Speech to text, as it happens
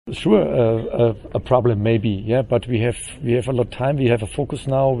sure a problem maybe, yeah. But we have a lot of time. We have a focus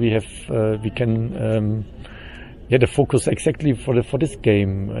now. We can the focus exactly for this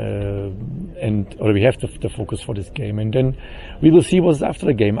game, or we have the focus for this game, and then we will see what's after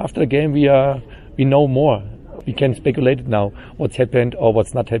the game. After the game, we know more. We can speculate now what's happened or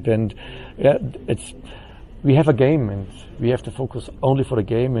what's not happened. Yeah, we have a game and we have to focus only for the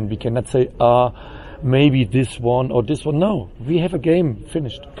game, and we cannot say maybe this one or this one. No, we have a game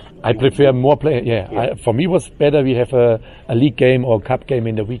finished. I prefer more play. Yeah, for me, it was better we have a league game or cup game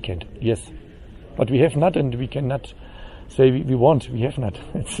in the weekend. Yes, but we have not, and we cannot say we want. We have not.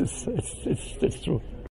 It's true.